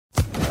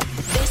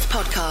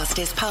podcast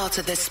is part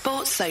of the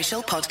Sports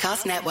Social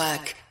Podcast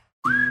Network.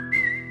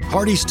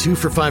 Hardee's 2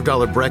 for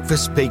 $5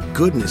 breakfast bake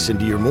goodness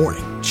into your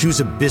morning. Choose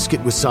a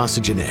biscuit with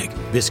sausage and egg,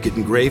 biscuit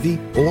and gravy,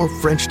 or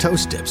French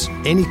toast dips.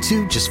 Any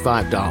two, just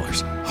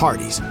 $5.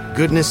 Hardee's,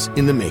 goodness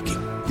in the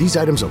making. These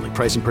items only.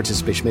 Price and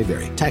participation may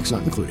vary. Tax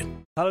not included.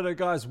 Hello there,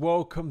 guys.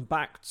 Welcome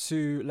back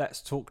to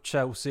Let's Talk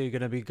Chelsea.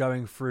 Going to be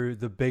going through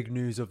the big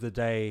news of the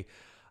day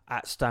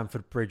at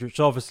Stamford Bridge, which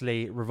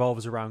obviously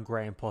revolves around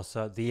Graham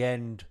Potter, the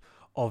end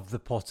of the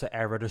Potter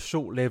era, the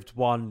short-lived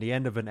one, the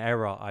end of an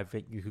era, I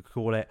think you could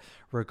call it,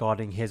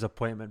 regarding his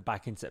appointment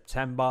back in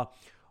September.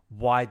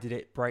 Why did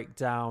it break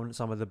down?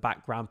 Some of the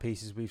background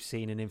pieces we've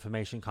seen and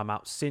information come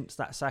out since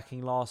that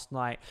sacking last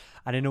night.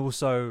 And then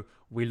also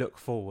we look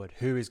forward.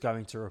 Who is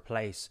going to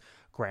replace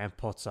Graham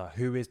Potter?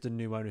 Who is the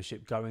new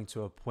ownership going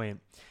to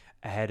appoint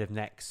ahead of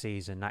next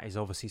season? That is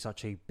obviously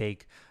such a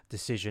big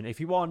decision. If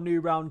you are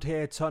new around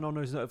here, turn on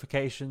those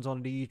notifications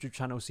on the YouTube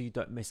channel so you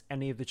don't miss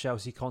any of the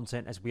Chelsea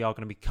content, as we are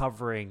going to be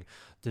covering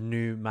the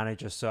new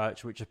manager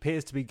search, which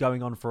appears to be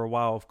going on for a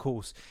while. Of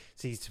course,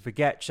 it's easy to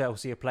forget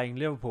Chelsea are playing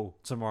Liverpool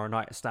tomorrow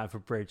night at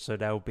Stamford Bridge, so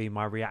there will be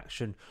my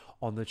reaction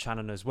on the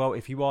channel as well.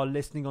 If you are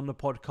listening on the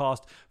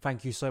podcast,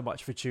 thank you so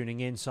much for tuning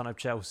in. Son of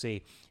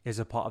Chelsea is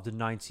a part of the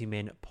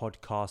 90-Min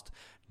podcast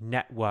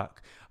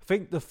network. I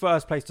think the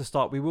first place to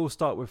start, we will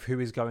start with who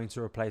is going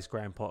to replace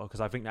Graham Potter, because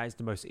I think that is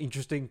the most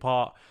interesting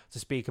part to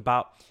speak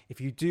about.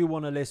 If you do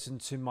want to listen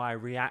to my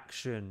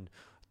reaction,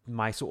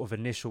 my sort of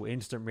initial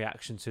instant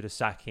reaction to the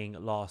sacking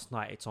last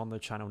night, it's on the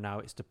channel now.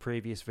 It's the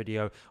previous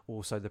video,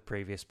 also the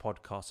previous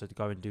podcast, so to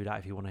go and do that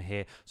if you want to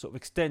hear sort of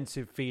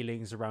extensive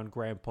feelings around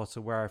Graham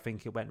Potter, where I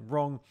think it went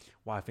wrong,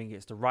 why I think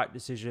it's the right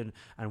decision,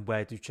 and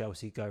where do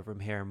Chelsea go from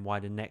here, and why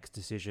the next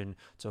decision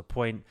to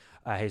appoint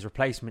his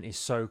replacement is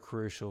so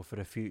crucial for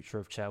the future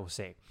of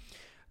Chelsea.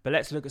 But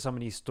let's look at some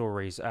of these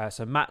stories.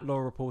 So Matt Law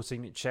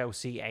reporting that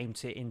Chelsea aim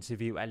to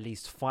interview at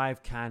least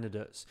 5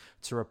 candidates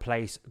to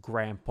replace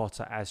Graham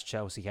Potter as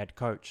Chelsea head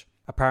coach.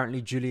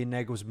 Apparently, Julian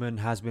Nagelsmann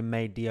has been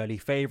made the early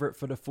favourite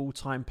for the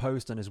full-time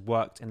post and has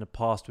worked in the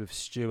past with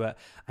Stewart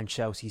and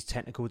Chelsea's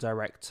technical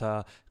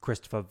director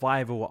Christopher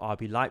Weivel at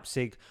RB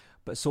Leipzig.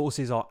 But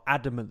sources are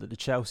adamant that the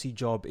Chelsea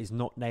job is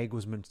not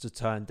Nagelsmann's to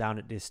turn down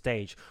at this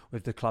stage,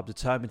 with the club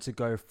determined to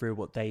go through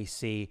what they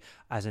see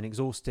as an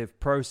exhaustive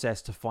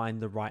process to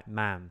find the right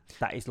man.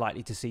 That is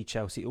likely to see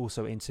Chelsea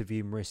also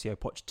interview Mauricio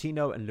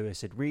Pochettino and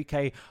Luis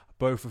Enrique,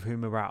 both of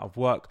whom are out of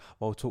work,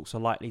 while talks are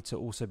likely to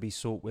also be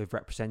sought with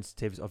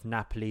representatives of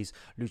Napoli's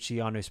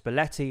Luciano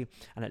Spalletti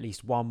and at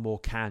least one more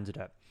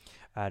candidate.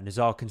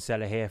 Nazar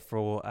Kinsella here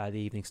for the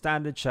Evening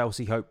Standard.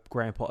 Chelsea hope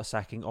Graham Potter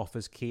sacking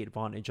offers key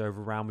advantage over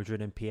Real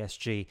Madrid and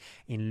PSG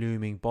in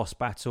looming boss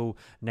battle.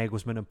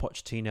 Nagelsmann and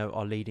Pochettino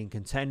are leading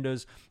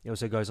contenders. It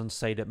also goes on to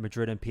say that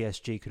Madrid and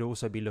PSG could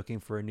also be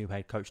looking for a new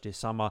head coach this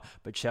summer,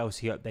 but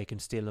Chelsea hope they can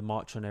steal a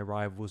march on their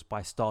rivals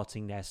by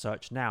starting their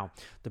search now.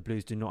 The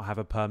Blues do not have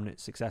a permanent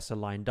successor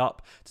lined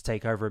up to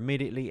take over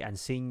immediately, and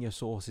senior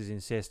sources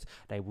insist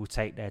they will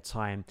take their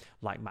time,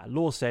 like Matt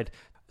Law said.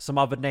 Some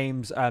other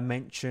names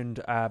mentioned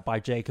by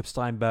Jacob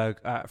Steinberg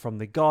from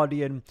The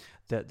Guardian.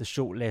 The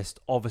shortlist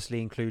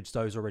obviously includes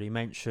those already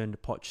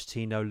mentioned,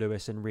 Pochettino,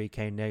 Luis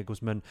Enrique,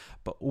 Nagelsmann,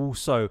 but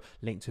also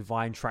linked to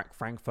Eintracht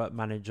Frankfurt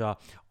manager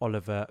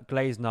Oliver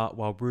Glasner,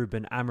 while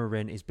Ruben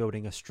Amorim is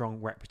building a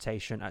strong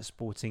reputation at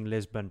Sporting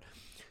Lisbon.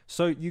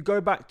 So you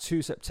go back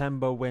to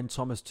September when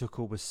Thomas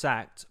Tuchel was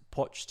sacked.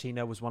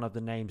 Pochettino was one of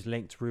the names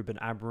linked. Ruben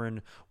Amorim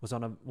was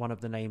one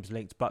of the names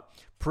linked. But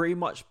pretty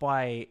much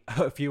by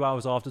a few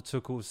hours after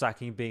Tuchel's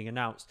sacking being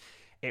announced,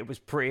 it was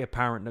pretty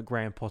apparent that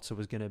Graham Potter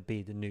was going to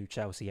be the new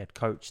Chelsea head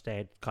coach. They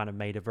had kind of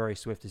made a very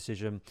swift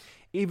decision,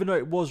 even though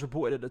it was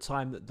reported at the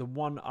time that the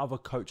one other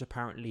coach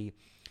apparently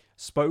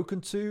spoken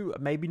to,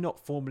 maybe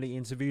not formally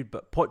interviewed,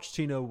 but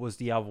Pochettino was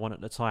the other one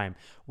at the time.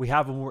 We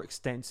have a more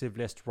extensive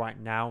list right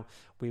now.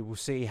 We will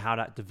see how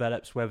that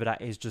develops, whether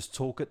that is just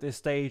talk at this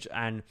stage.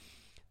 And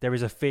there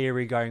is a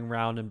theory going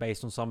around, and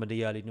based on some of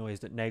the early noise,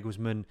 that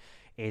Nagelsmann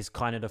is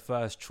kind of the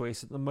first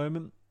choice at the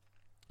moment.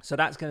 So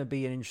that's going to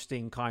be an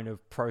interesting kind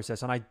of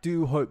process. And I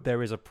do hope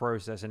there is a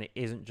process and it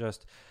isn't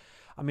just...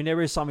 I mean,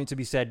 there is something to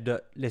be said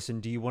that,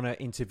 listen, do you want to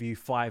interview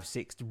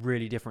 5-6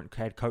 really different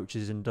head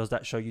coaches, and does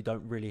that show you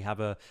don't really have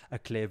a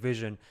clear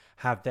vision?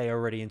 Have they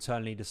already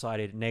internally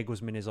decided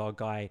Nagelsmann is our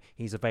guy,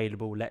 he's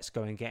available, let's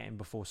go and get him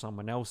before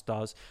someone else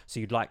does?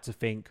 So you'd like to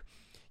think,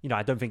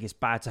 I don't think it's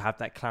bad to have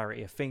that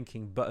clarity of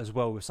thinking, but as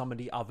well with some of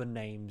the other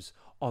names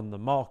on the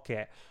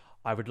market,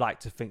 I would like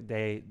to think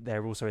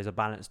there also is a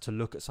balance to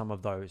look at some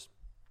of those.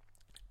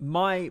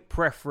 My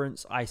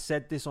preference, I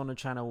said this on the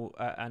channel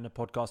and the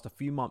podcast a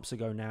few months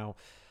ago now.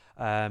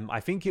 I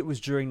think it was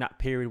during that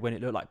period when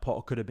it looked like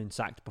Potter could have been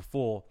sacked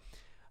before.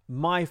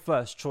 My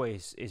first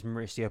choice is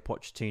Mauricio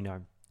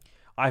Pochettino.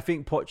 I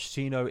think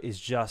Pochettino is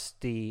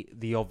just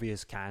the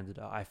obvious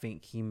candidate. I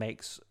think he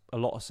makes a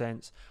lot of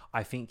sense.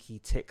 I think he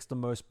ticks the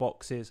most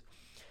boxes.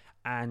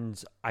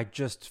 And I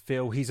just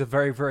feel he's a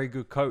very, very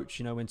good coach.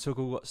 When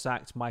Tuchel got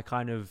sacked, my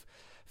kind of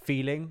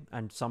feeling,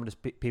 and some of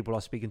the people I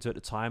was speaking to at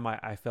the time,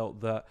 I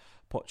felt that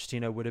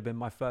Pochettino would have been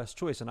my first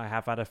choice, and I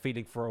have had a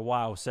feeling for a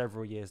while,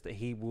 several years, that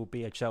he will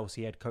be a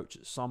Chelsea head coach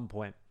at some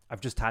point.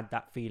 I've just had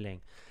that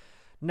feeling.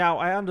 Now,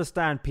 I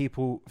understand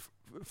people,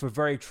 for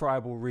very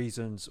tribal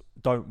reasons,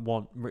 don't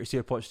want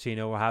Mauricio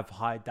Pochettino or have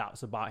high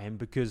doubts about him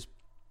because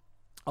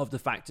of the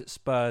fact that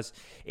Spurs,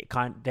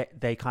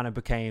 they kind of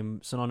became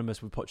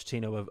synonymous with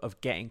Pochettino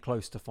of getting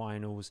close to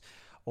finals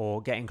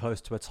or getting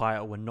close to a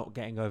title and not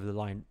getting over the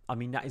line. I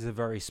mean, that is a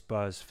very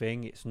Spurs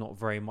thing. It's not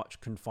very much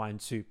confined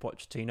to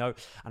Pochettino.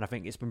 And I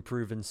think it's been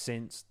proven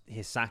since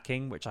his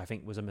sacking, which I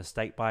think was a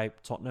mistake by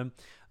Tottenham,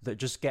 that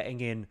just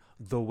getting in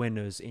the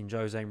winners in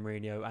Jose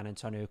Mourinho and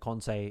Antonio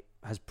Conte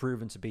has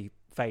proven to be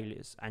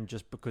failures. And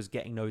just because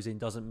getting those in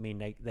doesn't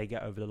mean they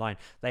get over the line.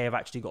 They have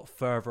actually got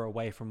further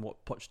away from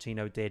what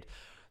Pochettino did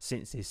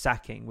since his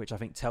sacking, which I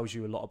think tells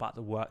you a lot about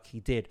the work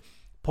he did.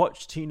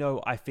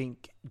 Pochettino, I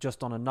think,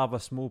 just on another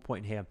small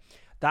point here,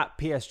 that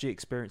PSG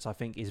experience, I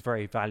think, is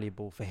very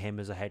valuable for him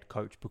as a head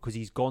coach because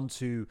he's gone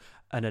to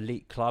an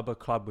elite club, a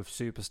club with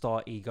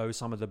superstar ego,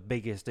 some of the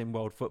biggest in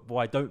world football.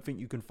 I don't think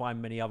you can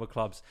find many other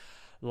clubs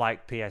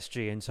like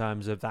PSG in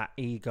terms of that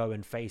ego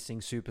and facing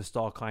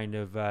superstar kind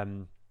of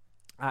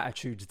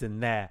attitudes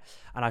than there.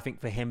 And I think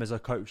for him as a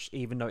coach,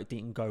 even though it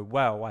didn't go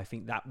well, I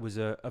think that was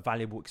a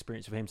valuable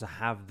experience for him to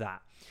have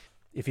that.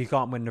 If you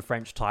can't win the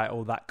French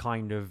title, that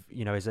kind of,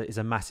 is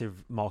a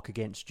massive mark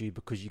against you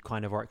because you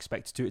kind of are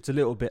expected to. It's a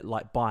little bit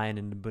like Bayern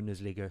in the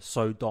Bundesliga,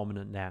 so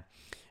dominant there.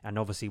 And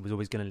obviously was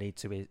always going to lead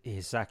to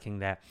his sacking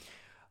there.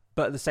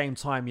 But at the same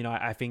time,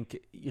 I think,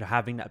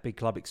 having that big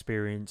club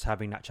experience,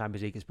 having that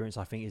Champions League experience,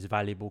 I think is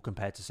valuable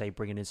compared to, say,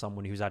 bringing in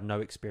someone who's had no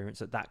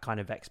experience at that kind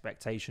of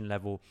expectation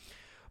level.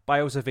 But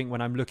I also think when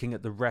I'm looking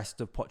at the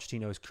rest of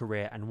Pochettino's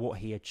career and what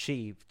he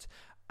achieved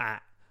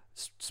at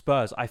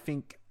Spurs, I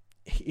think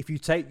if you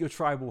take your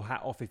tribal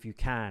hat off, if you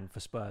can, for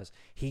Spurs,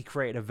 he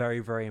created a very,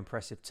 very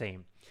impressive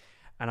team.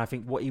 And I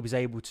think what he was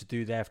able to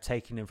do there, of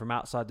taking them from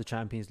outside the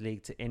Champions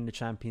League to in the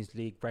Champions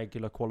League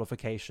regular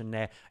qualification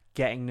there,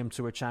 getting them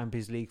to a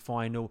Champions League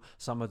final,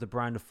 some of the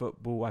brand of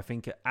football, I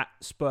think at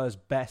Spurs'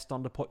 best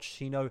under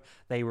Pochettino,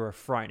 they were a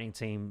frightening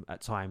team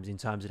at times in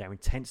terms of their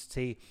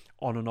intensity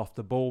on and off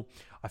the ball.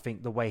 I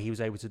think the way he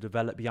was able to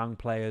develop young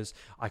players,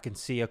 I can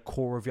see a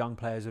core of young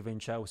players within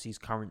Chelsea's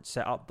current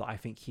setup that I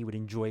think he would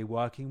enjoy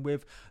working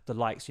with. The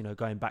likes,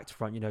 going back to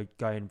front,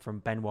 going from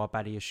Benoit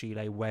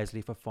Badiashile,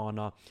 Wesley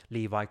Fofana,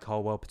 Levi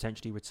Colwell,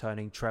 potentially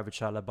returning Trevor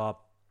Chalobah,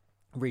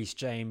 Reece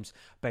James,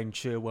 Ben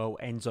Chilwell,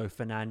 Enzo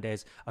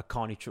Fernandez,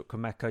 Akani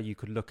Chukwuemeka. You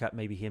could look at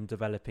maybe him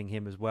developing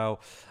him as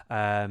well.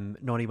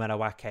 Noni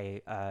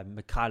Madueke,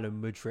 Mikhailo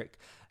Mudryk.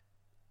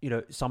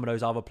 Some of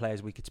those other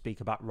players we could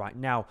speak about right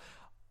now.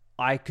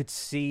 I could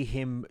see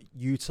him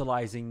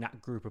utilising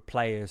that group of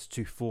players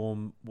to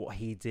form what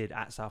he did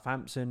at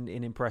Southampton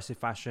in impressive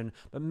fashion,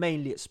 but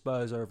mainly at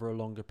Spurs over a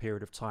longer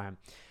period of time.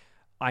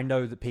 I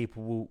know that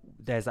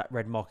there's that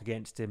red mark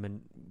against him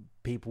and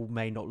people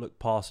may not look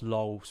past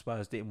lol,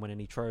 Spurs didn't win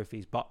any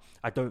trophies, but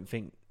I don't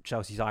think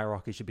Chelsea's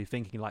hierarchy should be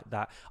thinking like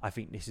that. I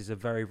think this is a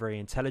very, very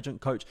intelligent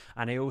coach,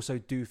 and I also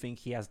do think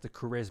he has the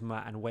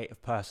charisma and weight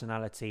of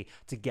personality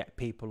to get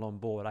people on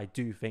board. I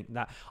do think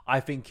that. I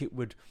think it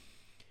would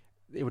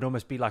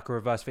almost be like a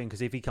reverse thing,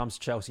 because if he comes to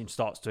Chelsea and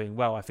starts doing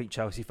well, I think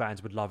Chelsea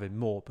fans would love him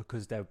more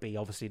because there would be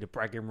obviously the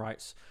bragging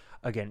rights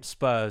against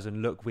Spurs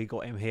and look, we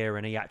got him here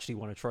and he actually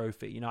won a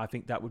trophy. I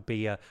think that would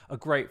be a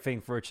great thing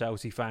for a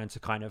Chelsea fan to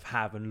kind of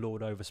have and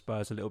lord over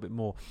Spurs a little bit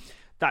more.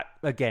 That,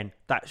 again,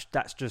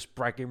 that's just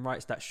bragging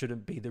rights. That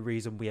shouldn't be the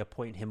reason we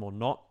appoint him or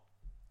not.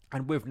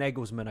 And with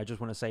Nagelsmann, I just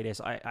want to say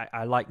this.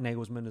 I like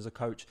Nagelsmann as a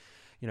coach,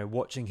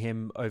 watching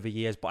him over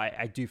years, but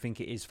I do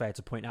think it is fair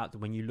to point out that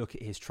when you look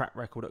at his track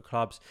record at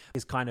clubs,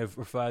 he's kind of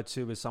referred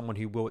to as someone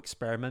who will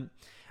experiment.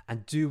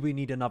 And do we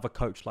need another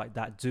coach like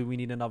that? Do we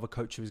need another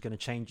coach who's going to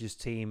change his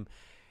team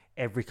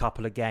every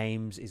couple of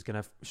games, is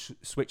going to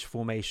switch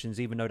formations,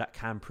 even though that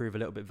can prove a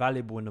little bit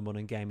valuable in the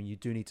modern game and you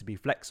do need to be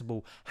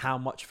flexible? How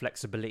much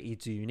flexibility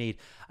do you need?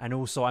 And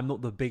also, I'm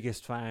not the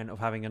biggest fan of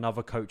having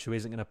another coach who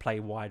isn't going to play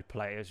wide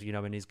players,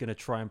 and is going to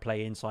try and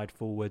play inside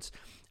forwards.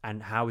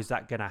 And how is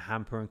that going to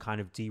hamper and kind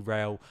of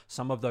derail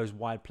some of those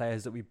wide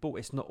players that we bought?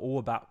 It's not all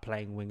about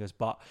playing wingers,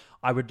 but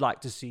I would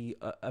like to see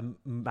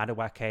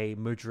Madueke,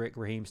 Mudryk,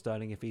 Raheem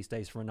Sterling, if he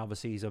stays for another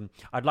season.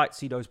 I'd like to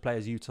see those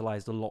players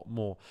utilised a lot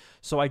more.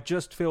 So I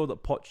just feel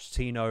that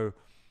Pochettino,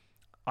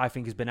 I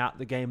think, has been out of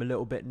the game a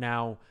little bit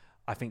now.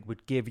 I think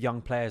would give young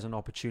players an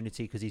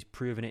opportunity because he's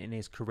proven it in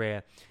his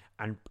career.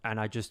 And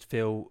I just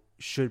feel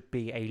should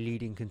be a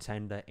leading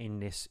contender in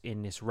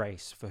this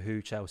race for who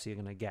Chelsea are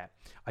going to get.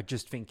 I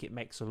just think it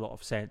makes a lot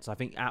of sense. I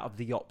think out of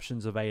the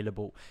options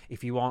available,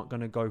 if you aren't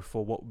going to go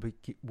for what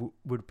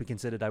would be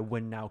considered a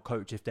win-now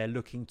coach, if they're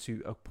looking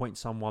to appoint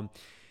someone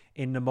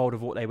in the mould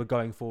of what they were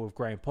going for with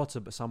Graham Potter,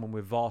 but someone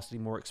with vastly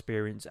more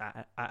experience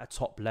at a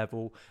top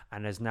level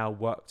and has now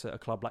worked at a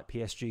club like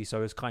PSG,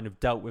 so has kind of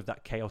dealt with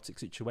that chaotic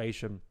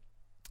situation,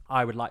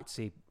 I would like to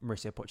see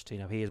Mauricio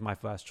Pochettino. He is my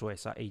first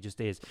choice. He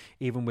just is.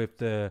 Even with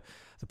the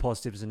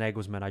positives in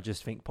Nagelsmann, I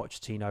just think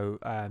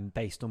Pochettino,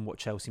 based on what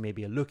Chelsea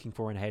maybe are looking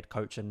for in a head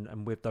coach,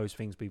 and with those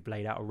things we've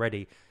laid out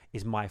already,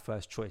 is my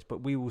first choice.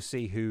 But we will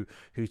see who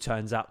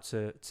turns out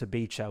to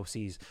be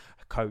Chelsea's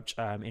coach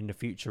in the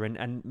future.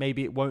 And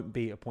maybe it won't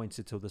be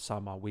appointed till the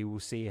summer. We will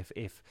see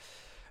if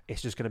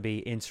it's just going to be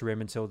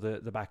interim until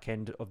the back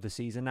end of the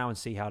season now and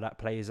see how that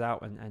plays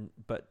out.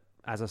 But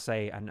as I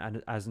say,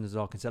 and as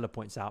Nazar Kinsella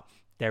points out,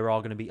 there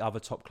are going to be other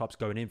top clubs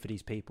going in for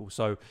these people.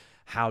 So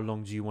how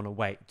long do you want to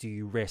wait? Do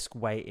you risk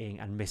waiting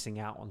and missing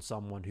out on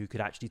someone who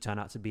could actually turn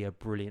out to be a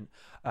brilliant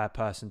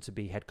person to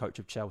be head coach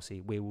of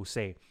Chelsea? We will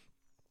see.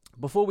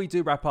 Before we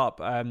do wrap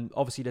up,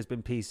 obviously there's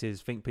been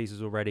think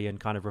pieces already and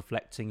kind of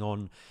reflecting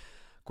on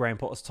Graham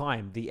Potter's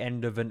time. The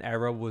end of an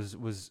era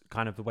was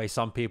kind of the way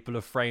some people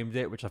have framed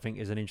it, which I think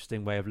is an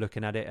interesting way of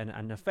looking at it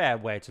and a fair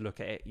way to look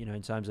at it,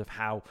 in terms of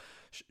how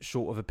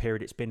short of a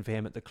period it's been for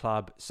him at the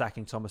club.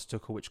 Sacking Thomas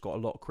Tuchel, which got a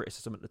lot of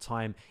criticism at the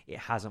time, it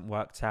hasn't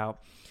worked out.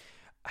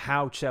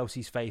 How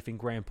Chelsea's faith in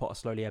Graham Potter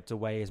slowly ebbed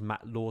away is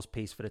Matt Law's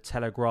piece for The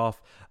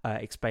Telegraph,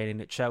 explaining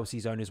that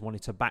Chelsea's owners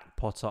wanted to back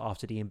Potter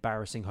after the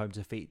embarrassing home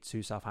defeat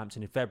to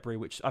Southampton in February,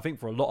 which I think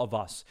for a lot of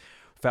us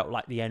felt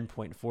like the end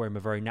point for him, a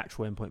very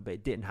natural end point, but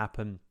it didn't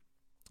happen.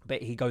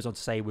 But he goes on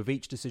to say, with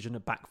each decision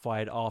that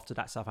backfired after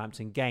that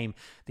Southampton game,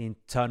 the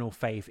internal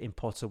faith in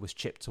Potter was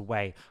chipped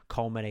away,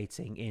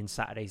 culminating in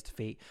Saturday's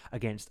defeat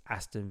against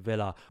Aston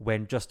Villa,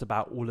 when just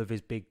about all of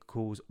his big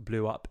calls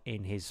blew up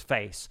in his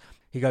face.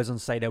 He goes on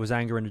to say there was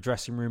anger in the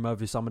dressing room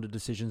over some of the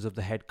decisions of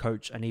the head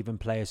coach, and even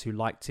players who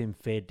liked him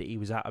feared that he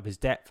was out of his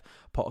depth.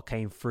 Potter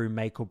came through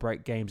make or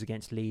break games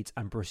against Leeds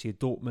and Borussia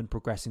Dortmund,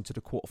 progressing to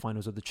the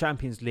quarterfinals of the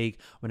Champions League,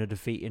 when a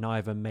defeat in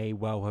either may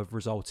well have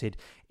resulted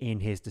in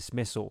his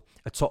dismissal.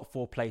 A top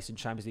 4 place in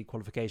Champions League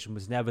qualification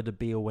was never the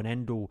be all and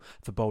end all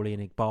for Boehly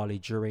and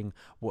Igbali during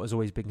what has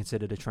always been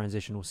considered a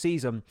transitional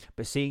season,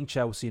 but seeing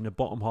Chelsea in the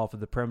bottom half of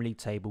the Premier League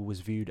table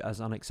was viewed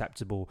as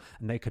unacceptable,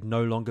 and there could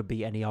no longer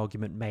be any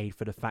argument made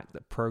for the fact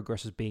that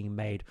progress was being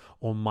made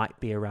or might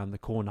be around the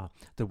corner.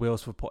 The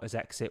wheels for Potter's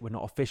exit were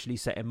not officially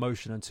set in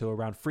motion until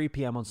around 3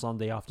 p.m. on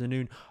Sunday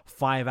afternoon,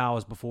 5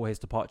 hours before his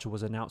departure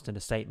was announced in a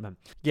statement.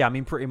 Yeah, I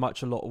mean, pretty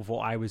much a lot of what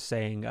I was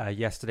saying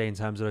yesterday in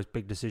terms of those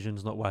big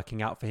decisions not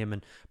working out for him,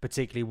 and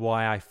particularly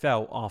why I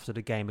felt after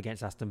the game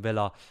against Aston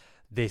Villa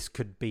this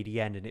could be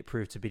the end, and it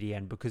proved to be the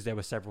end because there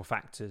were several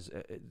factors.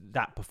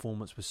 That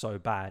performance was so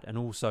bad, and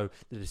also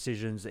the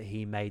decisions that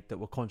he made that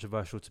were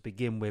controversial to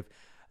begin with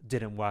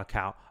didn't work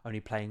out. Only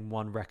playing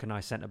one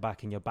recognised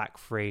centre-back in your back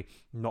three,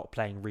 not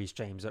playing Reece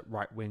James at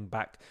right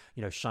wing-back,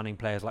 shunning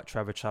players like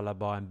Trevor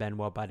Chalobah and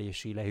Benoit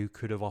Badiashile who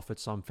could have offered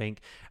something,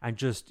 and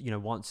just,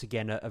 once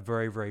again, a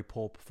very, very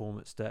poor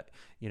performance that,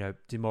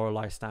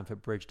 demoralised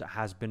Stamford Bridge, that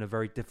has been a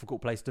very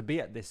difficult place to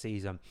be at this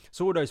season.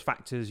 So all those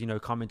factors,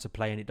 come into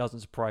play, and it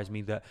doesn't surprise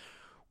me that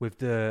with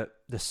the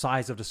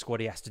size of the squad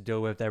he has to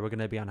deal with, there were going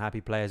to be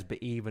unhappy players, but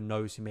even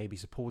those who maybe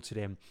supported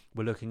him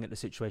were looking at the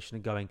situation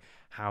and going,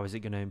 how is it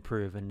going to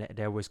improve? And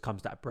there always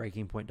comes that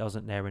breaking point,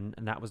 doesn't there? And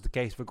that was the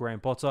case for Graham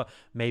Potter.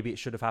 Maybe it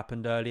should have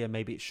happened earlier.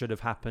 Maybe it should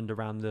have happened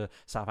around the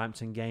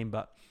Southampton game,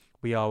 but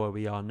we are where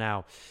we are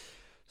now.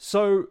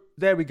 So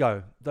there we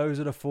go. Those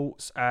are the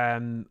thoughts,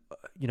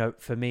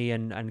 for me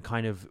and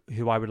kind of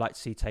who I would like to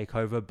see take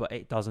over, but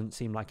it doesn't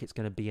seem like it's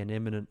going to be an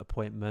imminent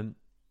appointment.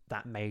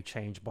 That may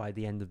change by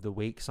the end of the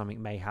week.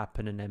 Something may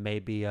happen, and there may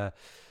be a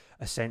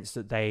sense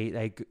that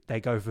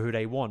they go for who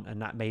they want,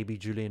 and that may be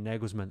Julian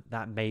Nagelsmann.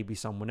 That may be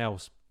someone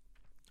else.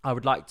 I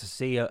would like to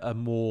see a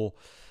more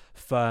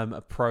firm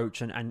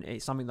approach, and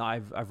it's something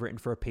that I've written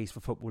for a piece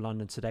for Football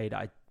London today that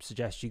I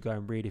suggest you go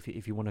and read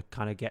if you want to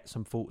kind of get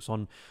some thoughts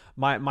on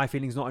my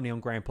feelings, not only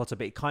on Graham Potter,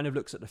 but it kind of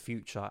looks at the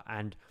future.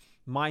 And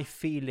my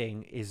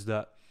feeling is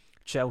that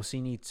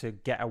Chelsea need to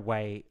get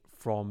away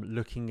from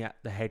looking at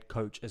the head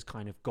coach as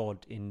kind of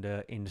God in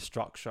the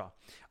structure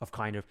of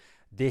kind of,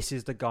 this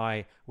is the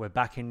guy, we're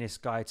backing this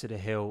guy to the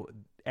hill,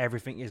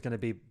 everything is going to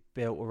be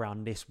built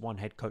around this one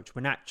head coach,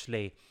 when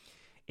actually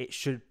it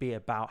should be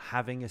about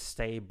having a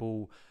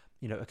stable,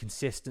 a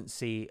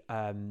consistency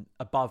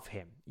above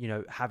him,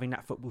 having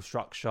that football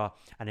structure,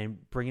 and then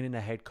bringing in a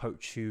head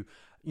coach who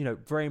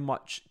very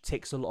much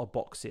ticks a lot of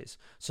boxes,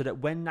 so that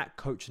when that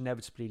coach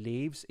inevitably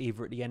leaves,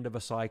 either at the end of a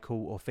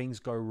cycle or things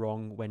go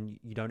wrong when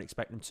you don't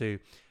expect them to,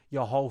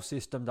 your whole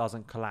system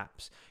doesn't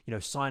collapse.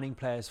 Signing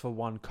players for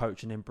one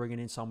coach and then bringing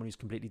in someone who's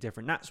completely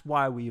different. That's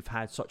why we've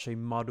had such a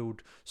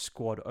muddled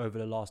squad over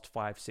the last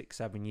 5, 6,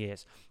 7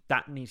 years.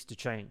 That needs to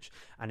change.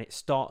 And it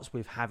starts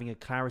with having a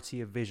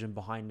clarity of vision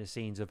behind the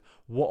scenes of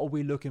what are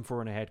we looking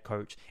for in a head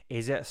coach?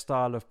 Is it a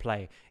style of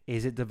play?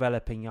 Is it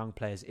developing young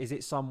players? Is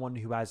it someone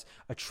who has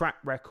a track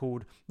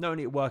record, not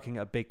only working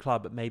at a big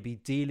club, but maybe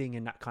dealing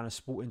in that kind of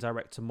sporting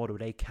director model?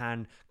 They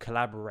can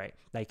collaborate.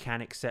 They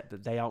can accept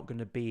that they aren't going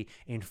to be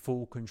in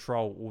full control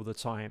control all the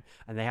time,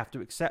 and they have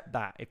to accept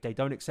that. If they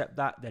don't accept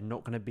that, they're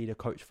not going to be the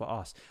coach for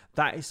us.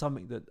 That is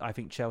something that I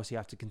think Chelsea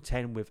have to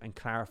contend with and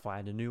clarify,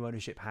 and the new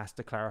ownership has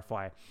to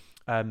clarify.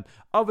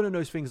 Other than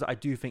those things that I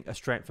do think are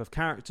strength of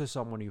character,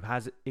 someone who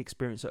has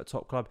experience at a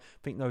top club,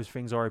 I think those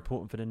things are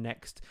important for the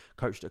next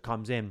coach that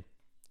comes in.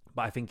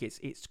 But I think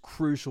it's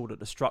crucial that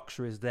the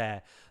structure is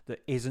there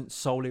that isn't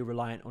solely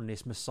reliant on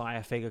this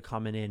messiah figure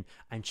coming in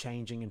and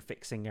changing and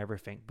fixing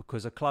everything,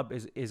 because a club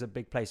is a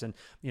big place. And,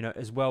 you know,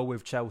 as well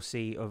with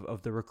Chelsea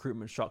of the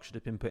recruitment structure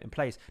that's been put in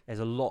place, there's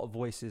a lot of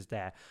voices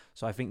there.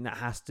 So I think that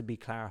has to be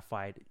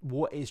clarified.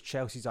 What is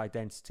Chelsea's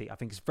identity? I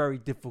think it's very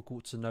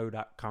difficult to know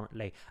that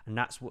currently. And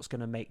that's what's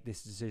going to make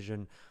this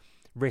decision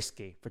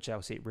risky for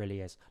Chelsea. It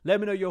really is.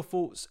 Let me know your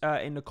thoughts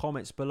in the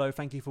comments below.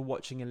 Thank you for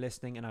watching and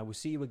listening, and I will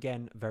see you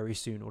again very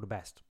soon. All the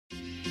best.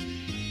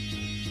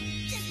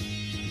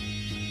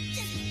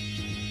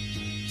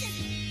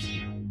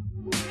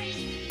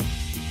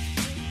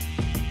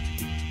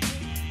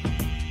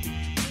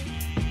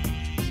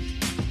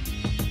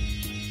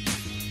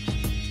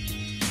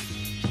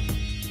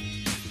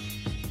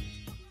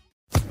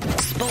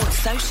 Sports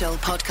Social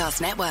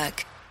Podcast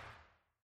Network.